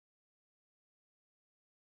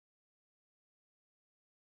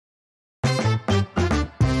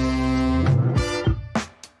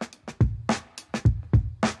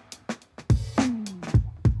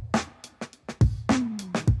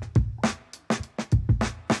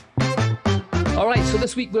All right, so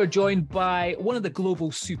this week we're joined by one of the global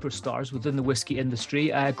superstars within the whiskey industry,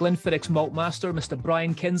 Glenfiddich's Malt Master, Mr.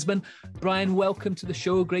 Brain Kinsman. Brian, welcome to the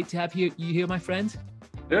show. Great to have you here, my friend.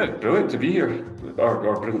 Yeah, brilliant to be here,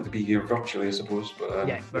 or brilliant to be here virtually, I suppose. But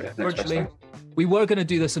virtually. We were going to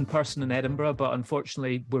do this in person in Edinburgh, but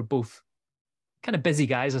unfortunately we're both kind of busy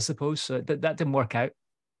guys, I suppose, so that didn't work out.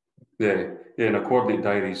 Yeah, and our coordinate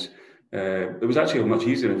diaries. It was actually much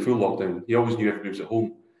easier in full lockdown. You always knew everybody was at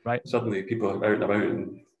home. Right. Suddenly people are out and about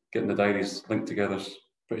and getting the diaries linked together is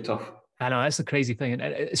pretty tough. I know, that's the crazy thing. And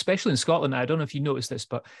especially in Scotland, I don't know if you noticed this,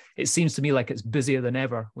 but it seems to me like it's busier than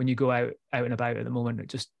ever when you go out and about at the moment.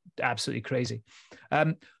 It's just absolutely crazy.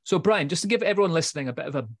 So Brian, just to give everyone listening a bit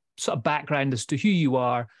of a sort of background as to who you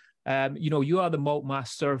are, you are the malt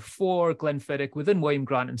master for Glenfiddich within William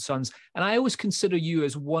Grant and Sons. And I always consider you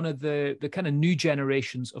as one of the kind of new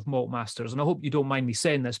generations of malt masters. And I hope you don't mind me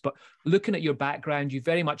saying this, but looking at your background, you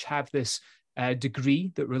very much have this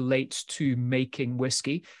degree that relates to making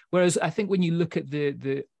whiskey. Whereas I think when you look at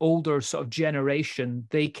the older sort of generation,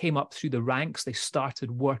 they came up through the ranks, they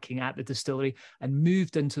started working at the distillery and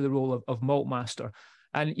moved into the role of malt master.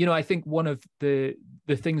 And, I think one of the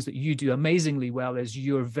things that you do amazingly well is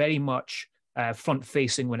you're very much front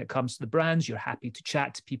facing when it comes to the brands. You're happy to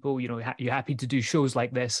chat to people, you're happy to do shows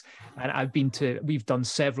like this. And we've done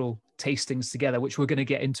several tastings together, which we're going to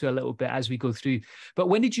get into a little bit as we go through. But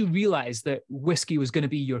when did you realize that whiskey was going to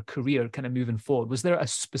be your career kind of moving forward? Was there a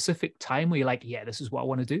specific time where you're like, yeah, this is what I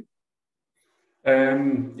want to do?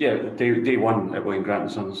 Day one at William Grant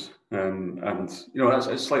and Sons.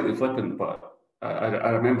 It's slightly flippant, but I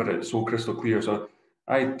remember it so crystal clear. So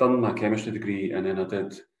I'd done my chemistry degree, and then I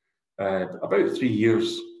did about 3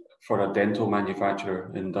 years for a dental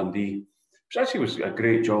manufacturer in Dundee, which actually was a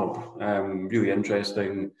great job, really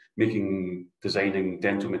interesting, designing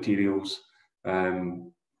dental materials.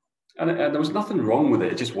 And there was nothing wrong with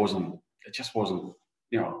it. It just wasn't,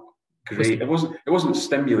 great. It wasn't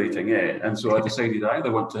stimulating, yeah. And so I decided I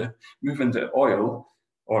either want to move into oil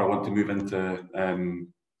or I want to move into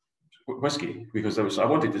whiskey, because I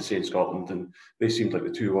wanted to stay in Scotland, and they seemed like the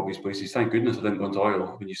two obvious places. Thank goodness I didn't go into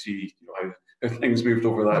oil when you see how things moved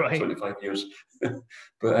over that 25 years.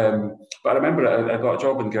 but I remember I got a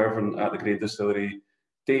job in Girvan at the Great Distillery.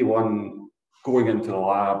 Day one, going into the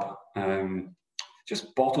lab,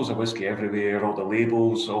 just bottles of whiskey everywhere, all the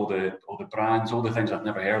labels, all the brands, all the things I've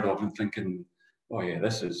never heard of, and thinking, oh yeah,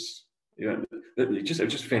 this is it was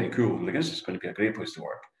just very cool. Like, this is going to be a great place to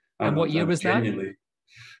work. And what year was that?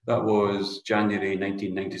 That was January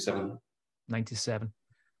 1997. 97.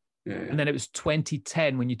 Yeah. And then it was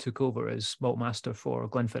 2010 when you took over as malt master for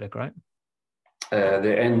Glenfiddich, right?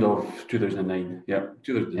 The end of 2009. Yeah,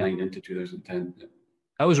 2009 into 2010. Yeah.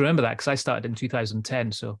 I always remember that because I started in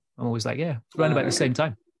 2010, so I'm always like, yeah, around about the same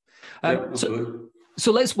time.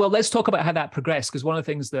 So let's talk about how that progressed, because one of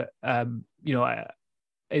the things that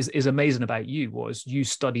is amazing about you was you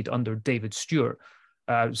studied under David Stewart.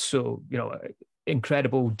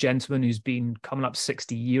 Incredible gentleman who's been coming up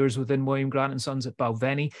 60 years within William Grant and Sons at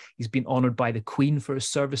Balvenie. He's been honoured by the Queen for his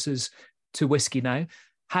services to whiskey now.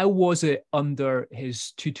 How was it under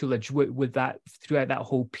his tutelage with that throughout that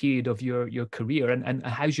whole period of your career, and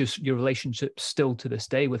how's your relationship still to this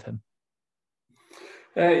day with him?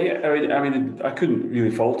 I couldn't really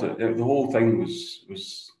fault it. The whole thing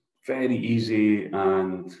was very easy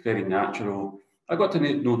and very natural. I got to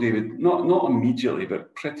know David not immediately,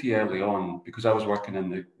 but pretty early on, because I was working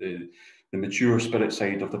in the mature spirit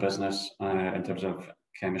side of the business in terms of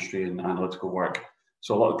chemistry and analytical work.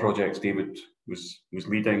 So a lot of projects David was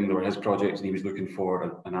leading, they were his projects, and he was looking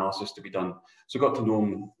for analysis to be done. So I got to know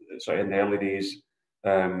him sort of in the early days,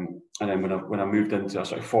 and then when I moved into a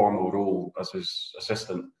sort of formal role as his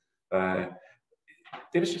assistant,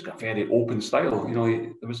 David's just got a very open style.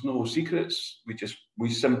 There was no secrets. We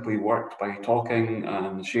simply worked by talking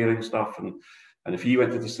and sharing stuff. And if he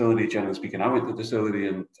went to the distillery, generally speaking, I went to the distillery,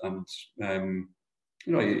 and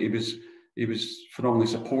he was phenomenally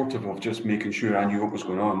supportive of just making sure I knew what was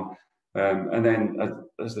going on. And then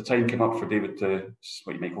as the time came up for David to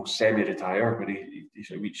what you might call semi-retire, when he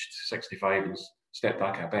sort of reached 65 and stepped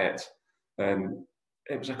back a bit,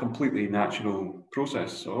 it was a completely natural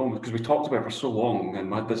process. So because we talked about it for so long and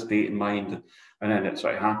we had this date in mind, and then it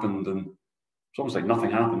sort of happened, and it's almost like nothing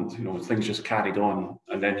happened. Things just carried on,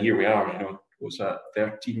 and then here we are. What's that?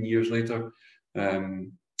 13 years later,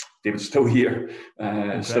 David's still here.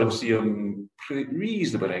 Still see him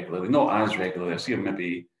reasonably regularly, not as regularly. I see him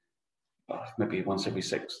maybe once every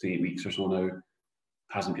 6 to 8 weeks or so now.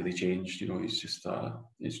 Hasn't really changed. He's just. I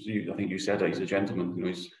think you said that he's a gentleman.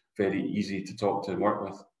 He's very easy to talk to and work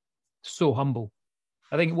with. So humble.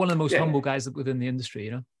 I think one of the most Yeah. humble guys within the industry,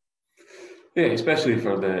 you know. Yeah, especially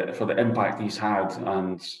for the impact he's had,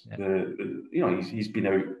 and he's been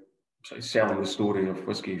out sort of selling the story of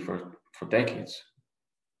whiskey for decades.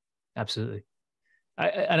 Absolutely.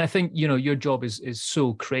 And I think, you know, your job is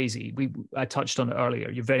so crazy. I touched on it earlier.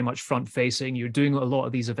 You're very much front facing. You're doing a lot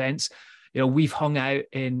of these events. You know, we've hung out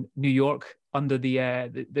in New York under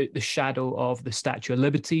the shadow of the Statue of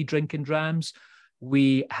Liberty, drinking drams.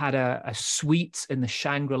 We had a suite in the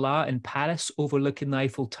Shangri-La in Paris overlooking the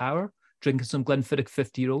Eiffel Tower, drinking some Glenfiddich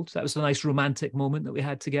 50-year-olds. That was a nice romantic moment that we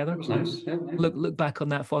had together. That was nice. Yeah, nice. Look back on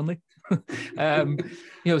that fondly. You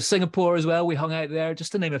know, Singapore as well. We hung out there,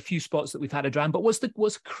 just to name a few spots that we've had a dram. But what's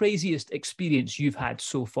the craziest experience you've had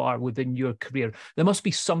so far within your career? There must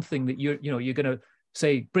be something that you're going to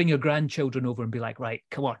say, bring your grandchildren over and be like, right,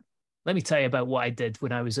 come on, let me tell you about what I did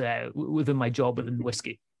when I was within my job within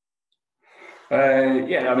whiskey.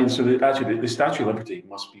 Yeah, I mean, so the Statue of Liberty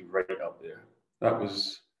must be right up there. That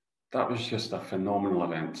was just a phenomenal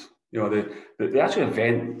event. You know, the actual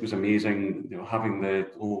event was amazing. You know, having the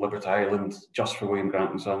whole Liberty Island just for William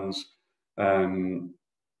Grant and Sons.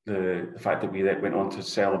 The fact that we went on to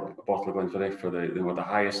sell a bottle of Glenfiddich for the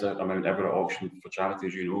highest amount ever at auction for charity,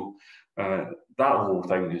 as you know. That whole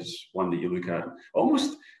thing is one that you look at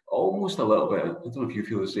almost a little bit. I don't know if you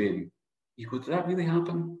feel the same. You go, did that really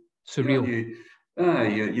happen? Surreal.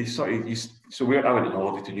 So I went on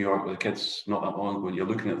holiday to New York with the kids not that long ago, and you're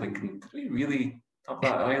looking at thinking, did we really have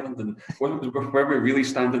that island? And were we really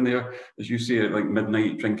standing there, as you say, at like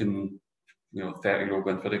midnight drinking, 30-year-old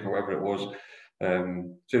Glenfiddich or whatever it was?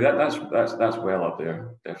 So that's well up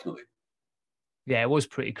there, definitely. Yeah, it was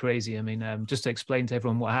pretty crazy. I mean, just to explain to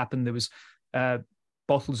everyone what happened, there was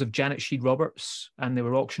bottles of Janet Sheed Roberts, and they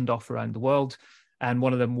were auctioned off around the world. And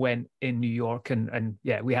one of them went in New York, and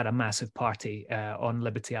yeah, we had a massive party on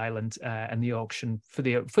Liberty Island, and the auction for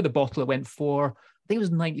the bottle it went for, I think it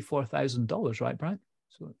was $94,000, right, Brian?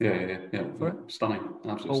 So yeah. Stunning,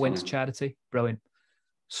 absolutely. All went to charity. Brilliant.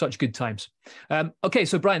 Such good times. Okay,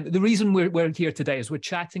 so Brian, the reason we're here today is we're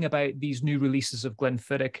chatting about these new releases of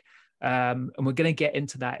Glenfiddich. And we're going to get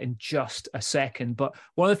into that in just a second. But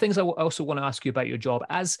one of the things I also want to ask you about your job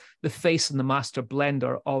as the face and the master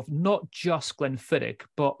blender of not just Glenfiddich,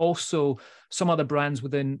 but also some other brands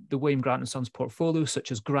within the William Grant & Sons portfolio,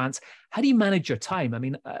 such as Grant's. How do you manage your time? I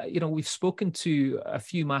mean, we've spoken to a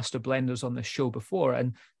few master blenders on this show before,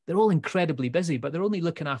 and they're all incredibly busy, but they're only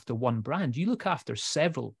looking after one brand. You look after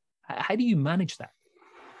several. How do you manage that?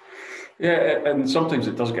 Yeah, and sometimes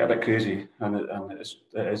it does get a bit crazy, and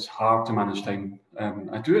it's hard to manage time.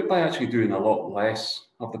 I do it by actually doing a lot less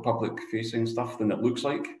of the public-facing stuff than it looks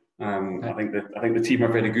like. Okay. I think the team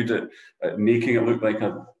are very good at making it look like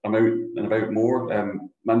I'm out and about more.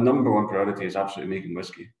 My number one priority is absolutely making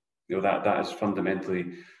whiskey. You know, that is fundamentally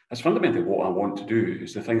what I want to do.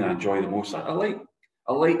 It's the thing I enjoy the most. I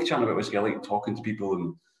like chatting about whiskey. I like talking to people,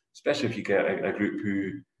 and especially if you get a group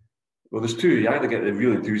who. Well, there's two. You either get the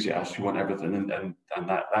real enthusiasts who want everything, and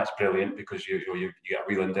that's brilliant because you get a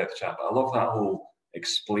real in-depth chat. But I love that whole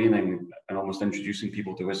explaining and almost introducing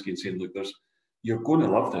people to whiskey and saying, look, you're going to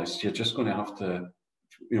love this. You're just going to have to,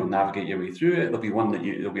 navigate your way through it. There'll be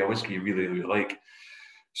there'll be a whiskey you really, really like.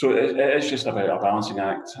 So it's just about a balancing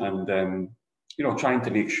act, and trying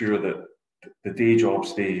to make sure that the day job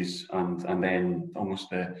stays, and then almost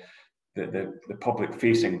the public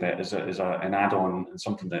facing bit is an add-on and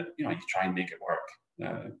something that you try and make it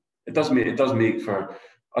work. It does make for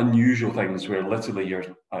unusual things where literally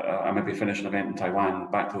I maybe finish an event in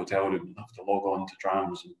Taiwan, back to the hotel room, and have to log on to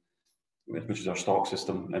drams, which is our stock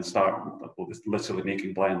system, and start literally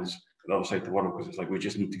making blends at the other side of the world, because it's like we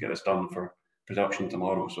just need to get this done for production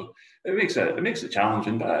tomorrow. So it makes it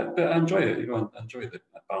challenging, but I enjoy it. I enjoy that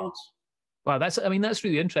balance. Wow, that's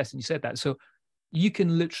really interesting. You said that. So you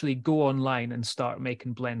can literally go online and start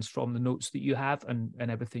making blends from the notes that you have and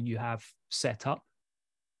everything you have set up.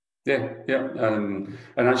 Yeah. And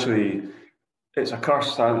actually, it's a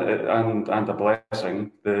curse and a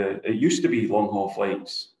blessing. It used to be long haul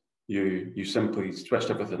flights. You simply switched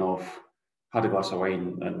everything off, had a glass of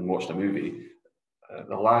wine, and watched a movie.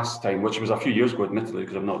 The last time, which was a few years ago, admittedly,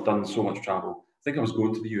 because I've not done so much travel, I think I was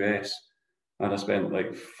going to the US, and I spent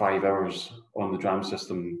like 5 hours on the dram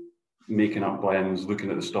system, making up blends, looking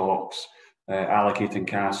at the stocks, allocating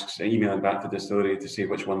casks, emailing back to the distillery to say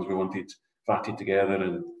which ones we wanted fatted together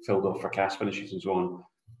and filled off for cask finishes and so on.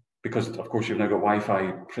 Because of course you've now got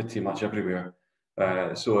Wi-Fi pretty much everywhere.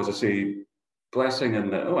 So as I say, blessing in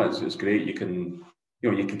that, it's great. You can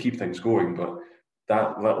keep things going, but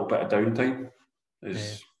that little bit of downtime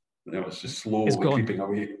is It's just It's slowly gone. creeping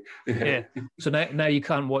away. Yeah. So now you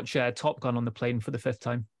can't watch Top Gun on the plane for the 5th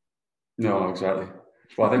time. No, exactly.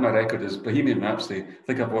 Well, I think my record is Bohemian Rhapsody. I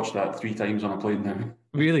think I've watched that 3 times on a plane now.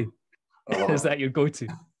 Really? I love Is it. that your go-to?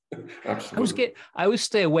 Absolutely. I always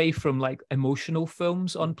stay away from like emotional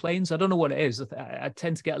films on planes. I don't know what it is. I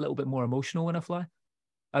tend to get a little bit more emotional when I fly.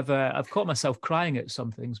 I've caught myself crying at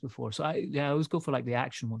some things before. So I always go for like the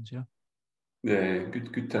action ones, yeah. Yeah,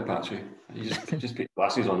 good tip actually. You just put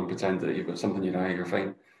glasses on and pretend that you've got something in your eye, you're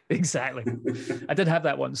fine. Exactly. I did have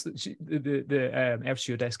that once. That the air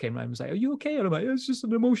stewardess came around and was like, "Are you okay?" And I'm like, "It's just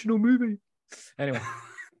an emotional movie." Anyway.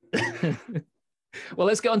 Well,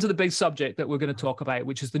 let's get on to the big subject that we're going to talk about,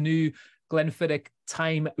 which is the new Glenfiddich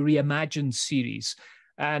Time Reimagined series.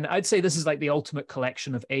 And I'd say this is like the ultimate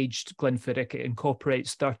collection of aged Glenfiddich. It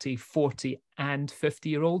incorporates 30, 40, and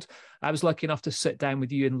 50-year-old. I was lucky enough to sit down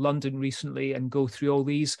with you in London recently and go through all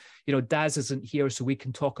these. You know, Daz isn't here, so we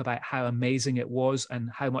can talk about how amazing it was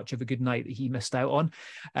and how much of a good night that he missed out on.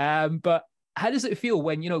 But how does it feel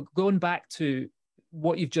when, you know, going back to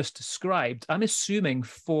what you've just described, I'm assuming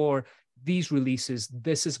for these releases,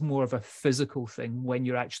 this is more of a physical thing when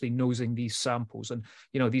you're actually nosing these samples. And,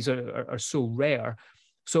 you know, these are so rare.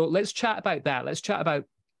 So let's chat about that. Let's chat about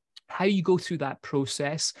how you go through that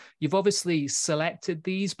process. You've obviously selected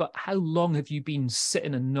these, but how long have you been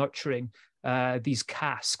sitting and nurturing these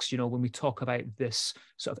casks, you know, when we talk about this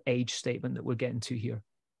sort of age statement that we're getting to here?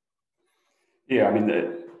 Yeah, I mean,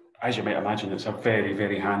 as you might imagine, it's a very,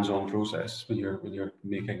 very hands-on process when you're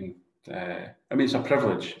making. I mean, it's a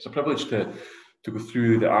privilege. It's a privilege to go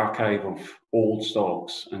through the archive of old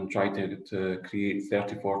stocks and try to create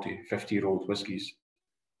 30, 40, 50-year-old whiskies.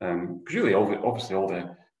 Because really, obviously,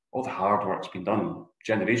 all the hard work's been done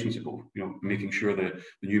generations ago. You know, making sure the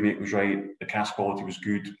new make was right, the cask quality was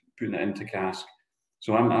good, putting it into cask.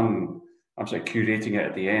 So I'm sort of curating it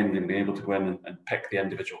at the end and being able to go in and pick the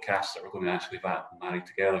individual casks that we're going to actually vat and marry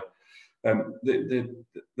together.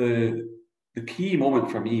 The key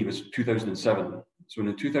moment for me was 2007. So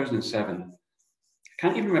in 2007, I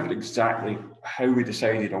can't even remember exactly how we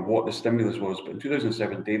decided on what the stimulus was, but in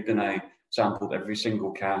 2007, David and I sampled every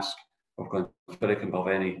single cask of Glenfiddich and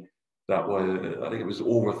Balvenie that was, I think it was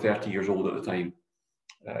over 30 years old at the time.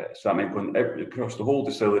 So that meant going across the whole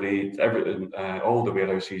distillery, everything, all the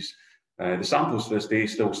warehouses. The samples to this day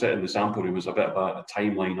still sit in the sample room as a bit of a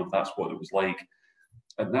timeline of that's what it was like.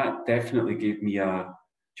 And that definitely gave me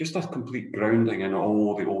just a complete grounding in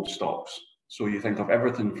all the old stocks. So you think of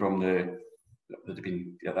everything from that had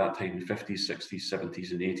been at that time, the 50s, 60s,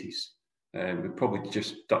 70s, and 80s. We probably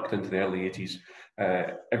just ducked into the early 80s.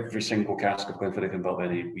 Every single cask of Glenfiddich and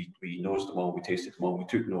Balvenie, we nosed them all, we tasted them all, we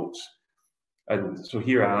took notes. And so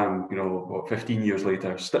here I am, you know, 15 years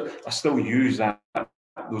later, I still use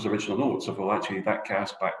those original notes of, well, actually that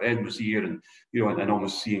cask back then was here, and you know, and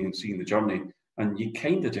almost seeing the journey. And you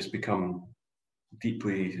kind of just become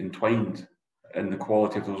deeply entwined in the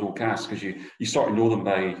quality of those old casks because you sort of know them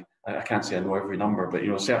by, I can't say I know every number, but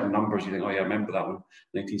you know, certain numbers you think, oh yeah, I remember that one,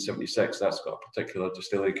 1976, that's got a particular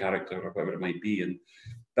distillery character or whatever it might be. And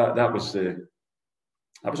that was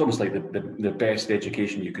almost like the best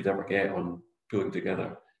education you could ever get on pulling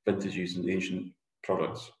together vintages and ancient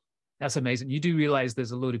products. That's amazing. You do realize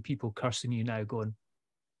there's a load of people cursing you now going,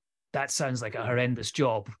 that sounds like a horrendous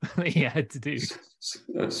job that you had to do.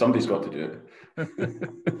 Somebody's got to do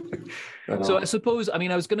it. So I suppose, I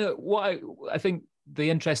mean, I think the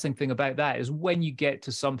interesting thing about that is when you get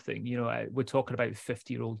to something, you know, we're talking about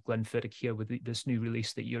 50-year-old Glenfiddich here with this new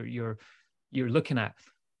release that you're looking at.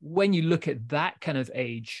 When you look at that kind of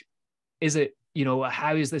age, is it, you know,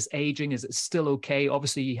 how is this aging? Is it still okay?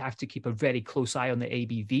 Obviously, you have to keep a very close eye on the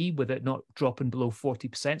ABV with it not dropping below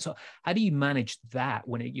 40%. So how do you manage that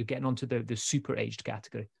when you're getting onto the super aged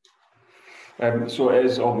category? So it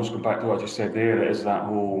is almost going back to what I just said there. It is that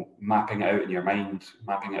whole mapping it out in your mind,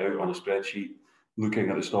 mapping it out on a spreadsheet, looking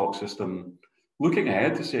at the stock system, looking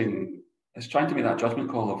ahead to saying, it's trying to make that judgment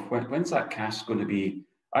call of when's that cask going to be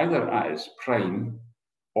either at its prime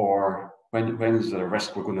or when is there a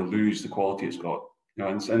risk we're going to lose the quality it's got? You know,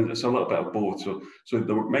 and it's a little bit of both. So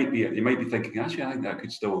there might be, you might be thinking, actually, I think that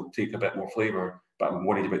could still take a bit more flavour, but I'm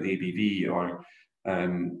worried about the ABV, or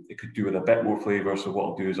it could do with a bit more flavour. So what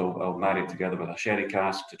I'll do is I'll marry it together with a sherry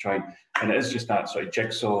cask to try, and it is just that sort of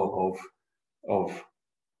jigsaw of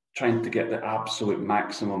trying to get the absolute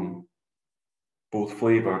maximum both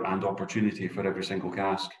flavour and opportunity for every single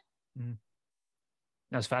cask. Mm.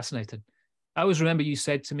 That's fascinating. I always remember you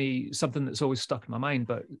said to me something that's always stuck in my mind,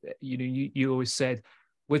 but you know, you always said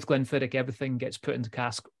with Glenfiddich, everything gets put into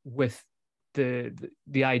cask with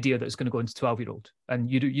the idea that it's going to go into 12-year-old, and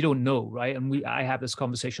you don't know, right? And I have this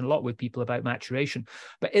conversation a lot with people about maturation.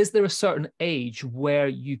 But is there a certain age where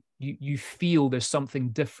you feel there's something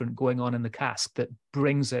different going on in the cask that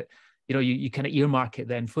brings it, you kind of earmark it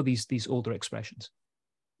then for these older expressions?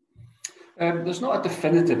 There's not a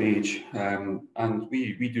definitive age, and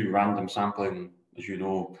we do random sampling, as you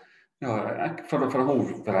know. For a whole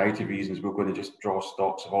variety of reasons, we're going to just draw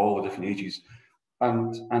stocks of all the different ages,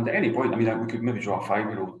 and at any point, I mean, we could maybe draw a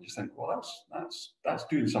 5-year-old and just think, well, that's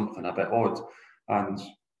doing something a bit odd, and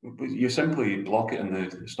you simply block it in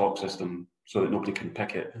the stock system so that nobody can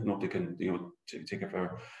pick it, nobody can take it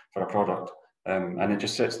for a product, and it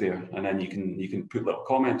just sits there, and then you can put little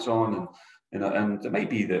comments on, and it might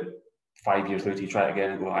be that 5 years later you try it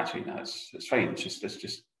again and go, actually, no, it's fine.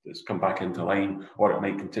 It's come back into line, or it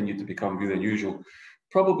might continue to become really unusual.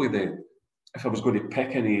 Probably if I was going to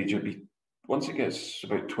pick an age, it'd be once it gets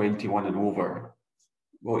about 21 and over.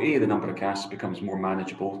 Well, the number of casks becomes more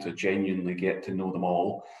manageable to genuinely get to know them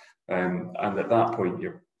all, and at that point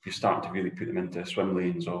you're starting to really put them into swim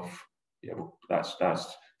lanes of,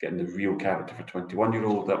 that's getting the real character for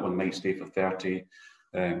 21-year-old. That one might stay for 30.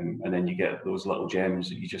 And then you get those little gems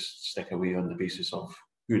that you just stick away on the basis of,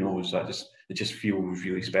 who knows, it just feels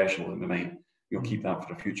really special, and we might keep that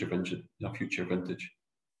for a future vintage.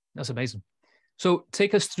 That's amazing. So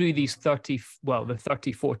take us through these the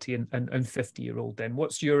 30, 40 and 50-year-old then.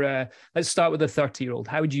 What's your, let's start with the 30-year-old.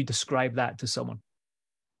 How would you describe that to someone?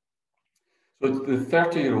 So the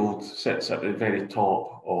 30-year-old sits at the very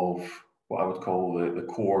top of what I would call the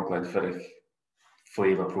core Glenfiddich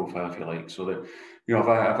flavour profile, if you like. So that,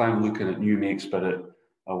 if I'm looking at new make spirit,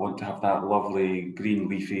 I want to have that lovely green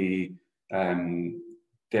leafy,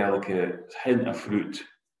 delicate hint of fruit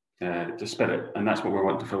to spirit, and that's what we're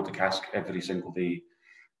wanting to fill to cask every single day.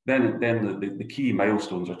 Then the key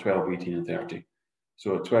milestones are 12, 18 and 30.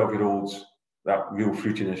 So at 12-year-olds, that real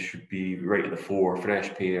fruitiness should be right at the fore,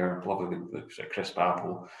 fresh pear, lovely crisp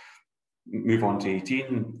apple. Move on to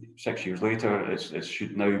 18, 6 years later, it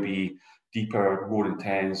should now be deeper, more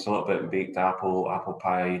intense, a little bit of baked apple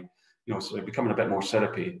pie, so becoming a bit more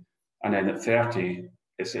syrupy. And then at 30,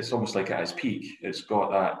 it's almost like at its peak. It's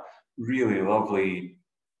got that really lovely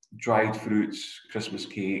dried fruits, Christmas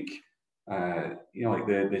cake, like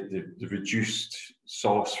the reduced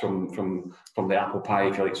sauce from the apple pie,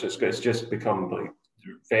 if you like. So it's just become like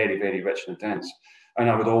very, very rich and intense. And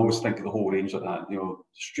I would always think of the whole range like that,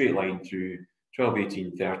 straight line through 12,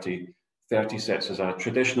 18, 30. 30 sits as a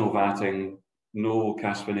traditional vatting, no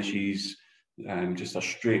cast finishes, just a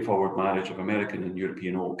straightforward marriage of American and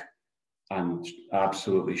European oak, and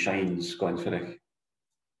absolutely shines Glenfiddich.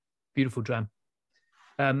 Beautiful dram.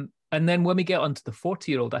 And then when we get onto the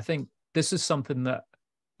 40-year-old, I think this is something that,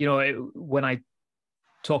 when I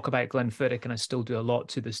talk about Glenfiddich, and I still do a lot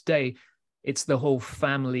to this day, it's the whole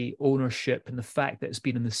family ownership and the fact that it's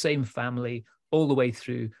been in the same family all the way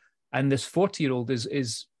through. And this 40-year-old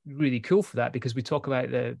is really cool for that, because we talk about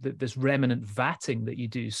this remnant vatting that you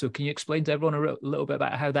do. So can you explain to everyone a little bit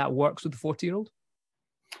about how that works with the 40-year-old?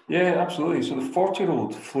 Yeah, absolutely. So the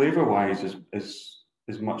 40-year-old flavour-wise is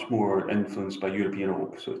much more influenced by European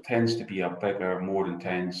oak. So it tends to be a bigger, more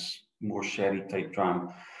intense, more sherry type dram.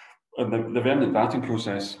 And the remnant vatting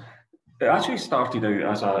process, it actually started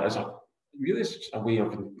out as a really a way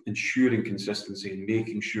of ensuring consistency and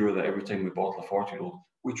making sure that every time we bottle a 40-year-old,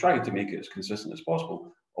 we try to make it as consistent as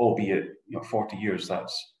possible. Albeit, 40 years,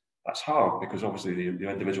 that's hard, because obviously the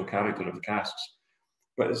individual character of the casks.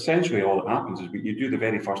 But essentially all that happens is you do the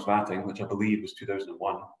very first vatting, which I believe was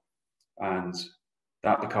 2001, and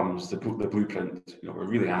that becomes the blueprint. We're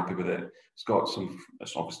really happy with it. It's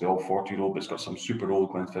obviously all 40-year-old, but it's got some super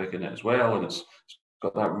old Glenfiddich in it as well, and it's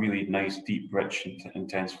got that really nice, deep, rich,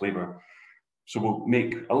 intense flavour. So we'll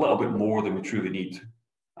make a little bit more than we truly need.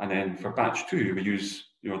 And then for batch 2, we use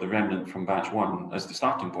the remnant from batch 1 as the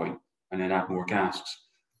starting point, and then add more casks.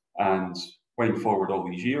 And going forward all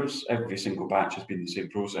these years, every single batch has been the same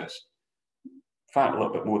process. Fat a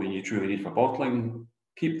little bit more than you truly need for bottling,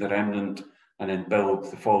 keep the remnant, and then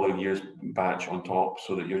build the following year's batch on top,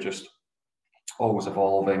 so that you're just always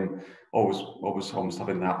evolving, always almost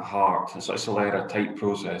having that heart. It's a Solera type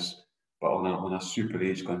process, but on a super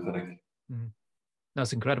aged Glenfiddich. Mm-hmm.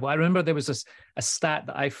 That's incredible. I remember there was a stat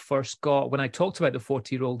that I first got when I talked about the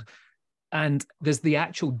 40-year-old, and there's the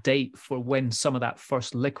actual date for when some of that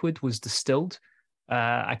first liquid was distilled.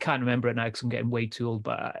 I can't remember it now because I'm getting way too old,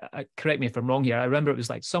 but correct me if I'm wrong here. I remember it was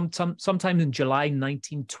like sometime in July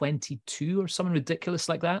 1922 or something ridiculous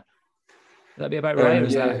like that. Would that be about right?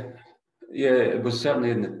 Yeah, it was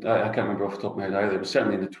certainly I can't remember off the top of my head either. It was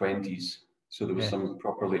certainly in the 20s. So there was some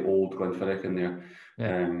properly old Glenfiddich in there.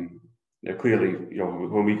 Yeah. Clearly,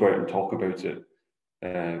 when we go out and talk about it,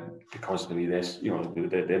 because of the way this,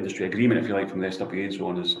 the industry agreement, if you like, from the SWA and so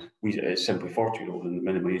on, it's simply 40-year-old and the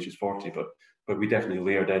minimum age is 40. But we definitely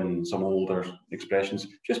layered in some older expressions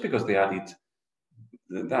just because they added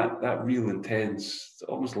that real intense,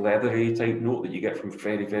 almost leathery type note that you get from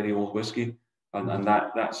very, very old whiskey, and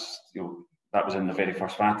that was in the very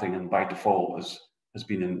first vatting, and by default has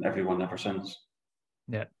been in everyone ever since.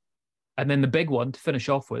 Yeah, and then the big one to finish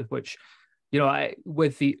off with, which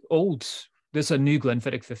with the old. This is a new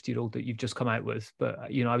Glenfiddich 50-year-old that you've just come out with, but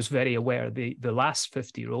I was very aware the last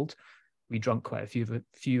 50-year-old, we drunk quite a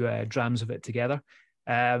few drams of it together.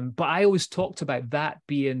 But I always talked about that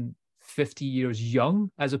being 50 years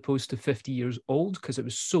young as opposed to 50 years old because it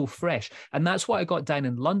was so fresh. And that's what I got down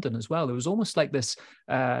in London as well. There was almost like this,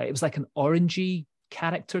 it was like an orangey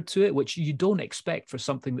character to it, which you don't expect for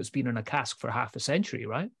something that's been in a cask for half a century,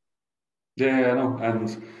 right? Yeah, I know.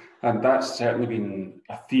 And that's certainly been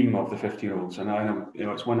a theme of the 50-year-olds. And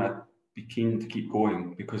it's one I'd be keen to keep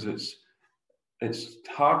going because it's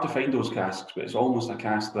hard to find those casks, but it's almost a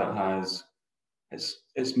cask that has,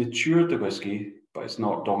 it's matured the whiskey, but it's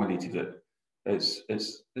not dominated it. It's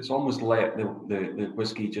almost let the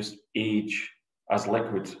whiskey just age as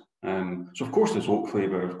liquid. So of course there's oak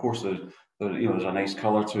flavour. Of course there's a nice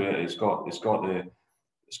colour to it. It's got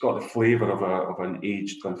the flavour of an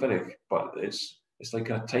aged Glenfiddich, but it's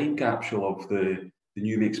like a time capsule of the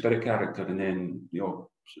new make spirit character, and then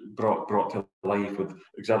brought to life with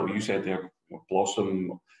exactly what you said there: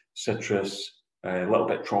 blossom, citrus, a little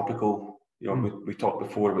bit tropical. We talked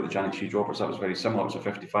before about the Janet Cheese Roberts. That was very similar. It was a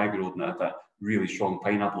 55-year-old, and it had that really strong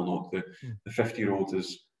pineapple note. The 50-year-old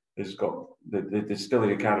has got the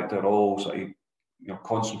distillery character all sort of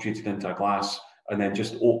concentrated into a glass, and then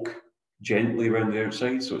just oak gently around the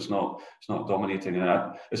outside, so it's not dominating.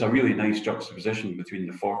 And it's a really nice juxtaposition between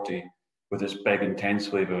the 40 with its big intense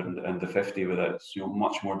flavour and the 50 with its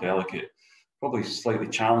much more delicate, probably slightly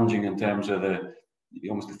challenging in terms of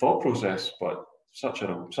almost the thought process, but such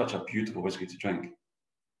a beautiful whiskey to drink.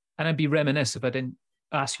 And I'd be remiss if I didn't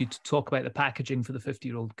ask you to talk about the packaging for the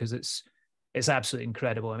 50-year-old because it's absolutely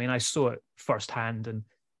incredible. I mean, I saw it firsthand, and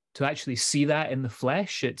to actually see that in the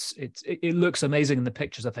flesh, it looks amazing in the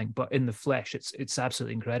pictures, I think, but in the flesh, it's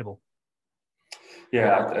absolutely incredible.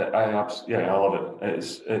 Yeah, I love it.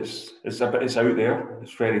 It's out there.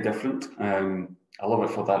 It's very different. I love it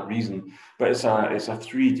for that reason. But it's a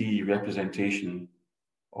 3D representation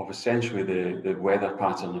of essentially the weather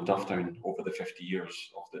pattern of Dufftown over the 50 years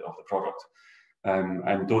of the product.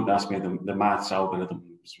 And don't ask me, the maths algorithm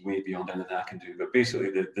is way beyond anything I can do. But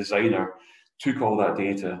basically, the designer took all that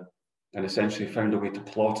data and essentially found a way to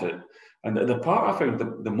plot it. And the part I found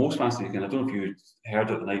the most fascinating, and I don't know if you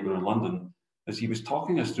heard it the night we were in London, is he was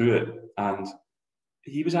talking us through it, and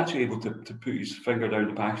he was actually able to put his finger down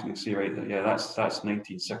the packaging and say, right, yeah, that's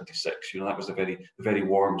 1976. That was the very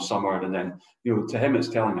warm summer, and then to him it's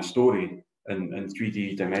telling a story in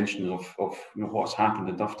 3D dimensions of what's happened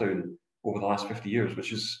in Dufftown over the last 50 years,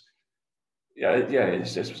 which is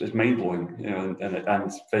it's mind blowing,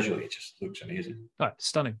 and visually it just looks amazing. Oh, it's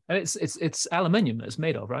stunning, and it's aluminium that it's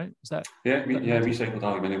made of, right? Is that? Recycled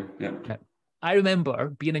aluminium. Yeah. I remember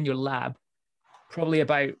being in your lab, probably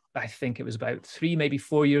about, I think it was about 3, maybe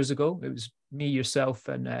 4 years ago. It was me, yourself,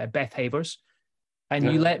 and Beth Havers, and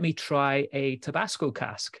you let me try a Tabasco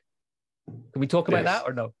cask. Can we talk about that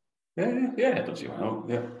or no? Yeah, I don't see why not.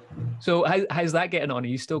 Yeah. So how's that getting on? Are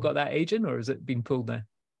you still got that aging, or has it been pulled now?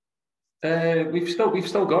 We've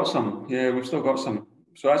still got some. Yeah, we've still got some.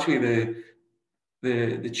 So actually,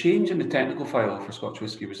 the change in the technical file for Scotch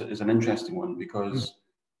whisky is an interesting one because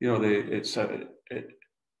there's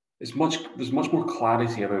much more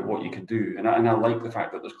clarity about what you can do, and I like the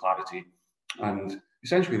fact that there's clarity. And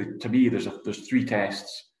essentially, to me, there's 3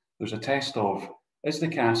 tests. There's a test of, is the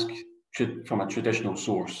cask from a traditional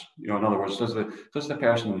source? In other words, does the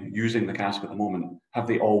person using the cask at the moment, have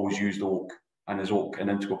they always used oak, and is oak an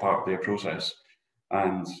integral part of their process?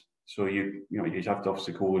 And so you have to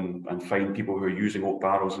obviously go and find people who are using oak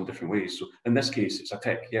barrels in different ways. So in this case, it's a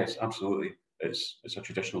tick. Yes, absolutely, it's a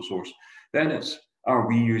traditional source. Then it's, are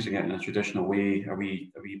we using it in a traditional way? Are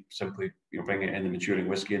we simply bringing it in and maturing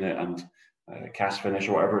whiskey in it and cask finish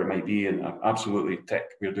or whatever it might be? And absolutely tick,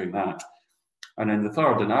 we're doing that. And then the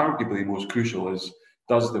third, and arguably most crucial, is,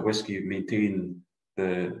 does the whiskey maintain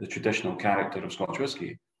the traditional character of Scotch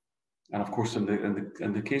whisky? And of course, in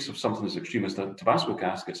the case of something as extreme as the Tabasco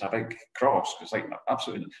cask, it's a big cross. It's like,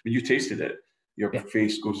 absolutely, when you tasted it, your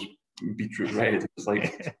face goes beetroot red. It's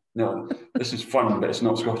like, no, this is fun, but it's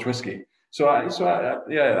not Scotch whisky. I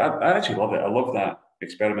actually love it. I love that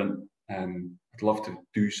experiment. I'd love to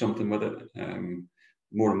do something with it.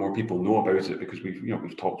 More and more people know about it because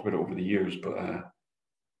we've talked about it over the years, but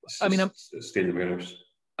I mean, it's staying in the warehouse.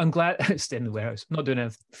 I'm glad stay in the warehouse. I'm not doing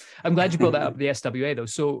anything. I'm glad you brought that up, the SWA though.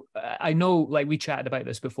 So I know, like we chatted about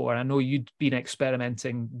this before, and I know you'd been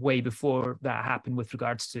experimenting way before that happened with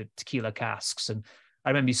regards to tequila casks. And I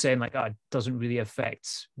remember you saying like, oh, it doesn't really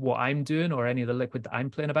affect what I'm doing or any of the liquid that I'm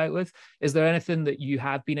playing about with. Is there anything that you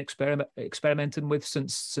have been experimenting with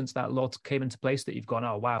since that law came into place that you've gone,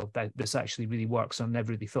 oh wow, this actually really works? I've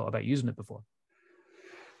never really thought about using it before.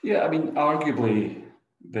 Yeah, I mean, arguably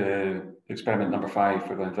the experiment number 5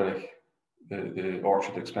 for Glenfiddich, the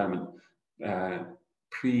orchard experiment,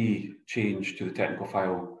 pre-change to the technical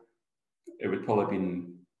file, it would probably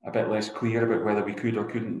been a bit less clear about whether we could or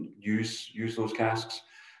couldn't use those casks.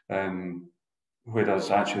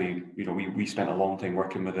 Whereas actually, we spent a long time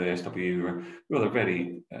working with the SWA. They're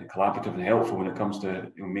very collaborative and helpful when it comes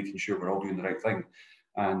to making sure we're all doing the right thing.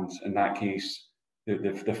 And in that case,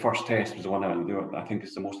 the first test was the one that I think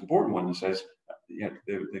is the most important one. That says,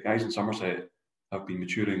 the guys in Somerset have been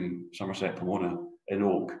maturing Somerset Pomona in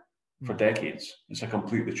oak for decades. It's a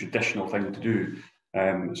completely traditional thing to do.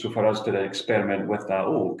 So for us to experiment with that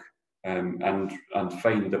oak and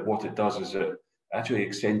find that what it does is it actually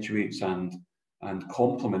accentuates and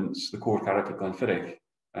complements the core character of Glenfiddich,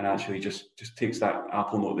 and actually just takes that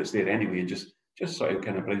apple note that's there anyway and just sort of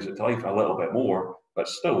kind of brings it to life a little bit more, but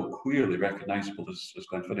still clearly recognisable as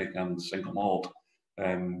Glenfiddich and single malt.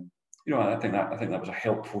 I think that was a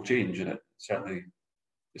helpful change, and it certainly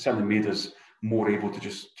made us more able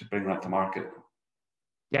to bring that to market.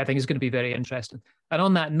 Yeah, I think it's going to be very interesting. And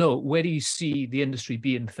on that note, where do you see the industry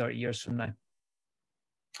being 30 years from now?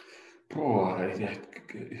 Oh, yeah,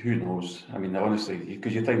 who knows? I mean, honestly,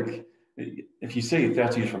 because you think, if you say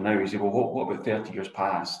 30 years from now, you say, well, what about 30 years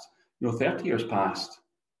past? 30 years past,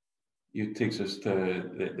 it takes us to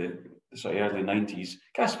the sort of early 90s.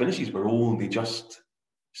 Cast finishes were only just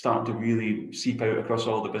starting to really seep out across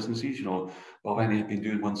all the businesses. Balvenie had been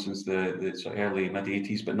doing one since the sort of early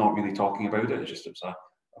mid-80s, but not really talking about it. It was a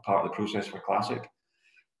part of the process for classic.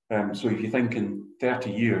 So if you think in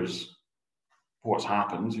 30 years, what's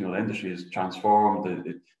happened, the industry has transformed,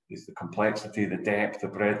 the complexity, the depth, the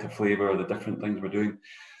breadth, the flavour, the different things we're doing.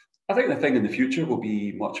 I think the thing in the future will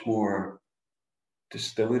be much more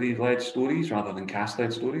distillery-led stories rather than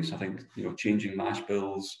cask-led stories. I think, changing mash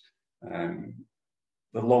bills,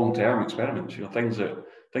 the long-term experiments, things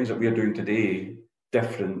that we are doing today,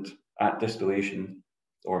 different at distillation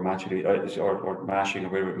or mashing or mashing or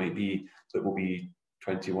wherever it might be, that will be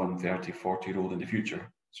 21, 30, 40-year-old in the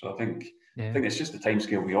future. So I think it's just the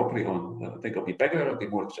timescale we operate on. I think it'll be bigger, it'll be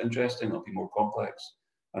more interesting, it'll be more complex,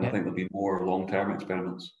 and I think there'll be more long-term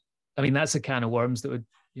experiments. I mean, that's a can of worms that would,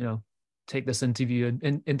 take this interview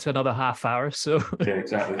into another half hour. So yeah,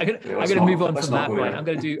 exactly. I'm going to move on from that point.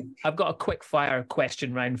 I've got a quick fire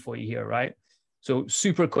question round for you here, right? So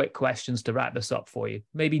super quick questions to wrap this up for you.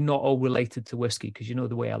 Maybe not all related to whiskey, because you know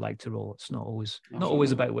the way I like to roll. It's not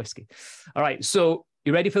always about whiskey. All right. So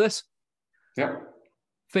you ready for this? Yeah.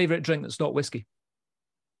 Favorite drink that's not whiskey?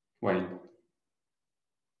 Wine.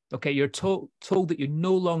 Okay. You're told that you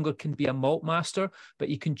no longer can be a malt master, but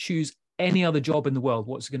you can choose any other job in the world.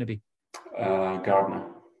 What's it going to be? Gardener.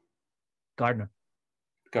 Gardener.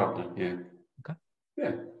 Gardener, yeah. Okay.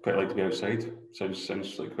 Yeah, quite like to be outside.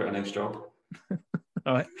 Sounds like quite a nice job.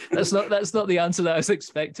 All right, that's not the answer that I was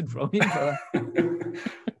expecting from you, brother.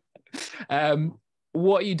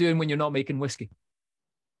 What are you doing when you're not making whiskey?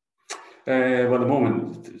 Well, at the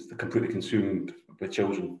moment, it's completely consumed with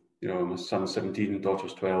children. My son's 17,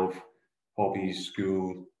 daughter's 12. Hobbies,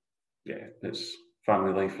 school, yeah, it's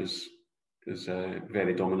family life is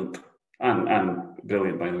very dominant and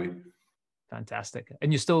brilliant, by the way. Fantastic.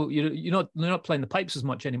 And you're not playing the pipes as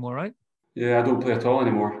much anymore, right? Yeah, I don't play at all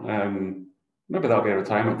anymore. Maybe that'll be a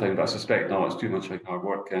retirement thing, but I suspect not. It's too much like hard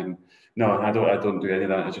work. No, I don't do any of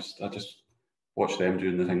that. I just watch them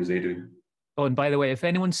doing the things they do. Oh, and by the way, if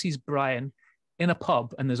anyone sees Brian in a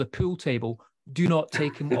pub and there's a pool table, do not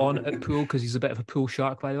take him on at pool, because he's a bit of a pool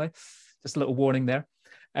shark, by the way. Just a little warning there.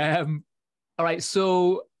 All right.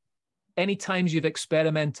 So any times you've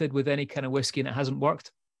experimented with any kind of whiskey and it hasn't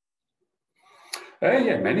worked?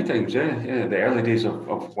 Yeah, many times. Yeah. The early days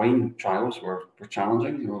of wine trials were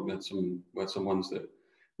challenging. We had some ones that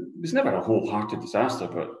it was never a wholehearted disaster,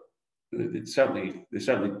 but they certainly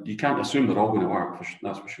you can't assume they're all going to work.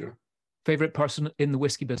 That's for sure. Favorite person in the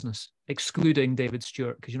whiskey business, excluding David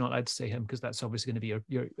Stewart, because you're not allowed to say him, because that's obviously going to be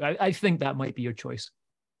your. I think that might be your choice.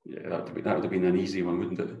 Yeah, that would have been an easy one,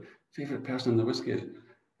 wouldn't it? Favorite person in the whiskey.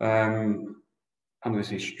 I'm going to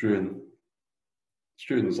say Struan.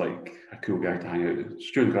 Struan's like a cool guy to hang out with.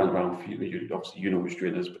 Struan Grandval, obviously you know who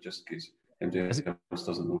Struan is, but just in case anybody else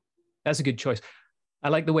doesn't know. That's a good choice. I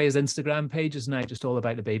like the way his Instagram page is now just all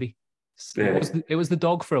about the baby. Yeah. It was the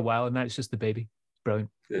dog for a while, and now it's just the baby. Brilliant.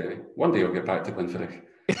 Yeah. One day I'll get back to Glenfiddich.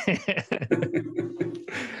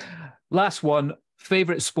 Last one,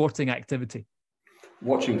 favourite sporting activity?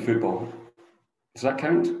 Watching football. Does that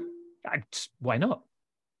count? Why not?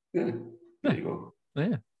 Yeah. There you go.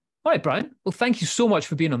 Yeah. All right, Brian. Well, thank you so much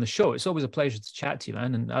for being on the show. It's always a pleasure to chat to you,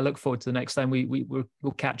 man. And I look forward to the next time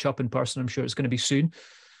we'll catch up in person. I'm sure it's going to be soon.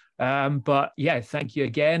 But yeah, thank you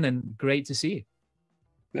again, and great to see you.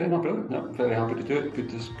 Yeah, no, brilliant. No, I'm very happy to do it. Good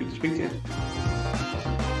to speak to you.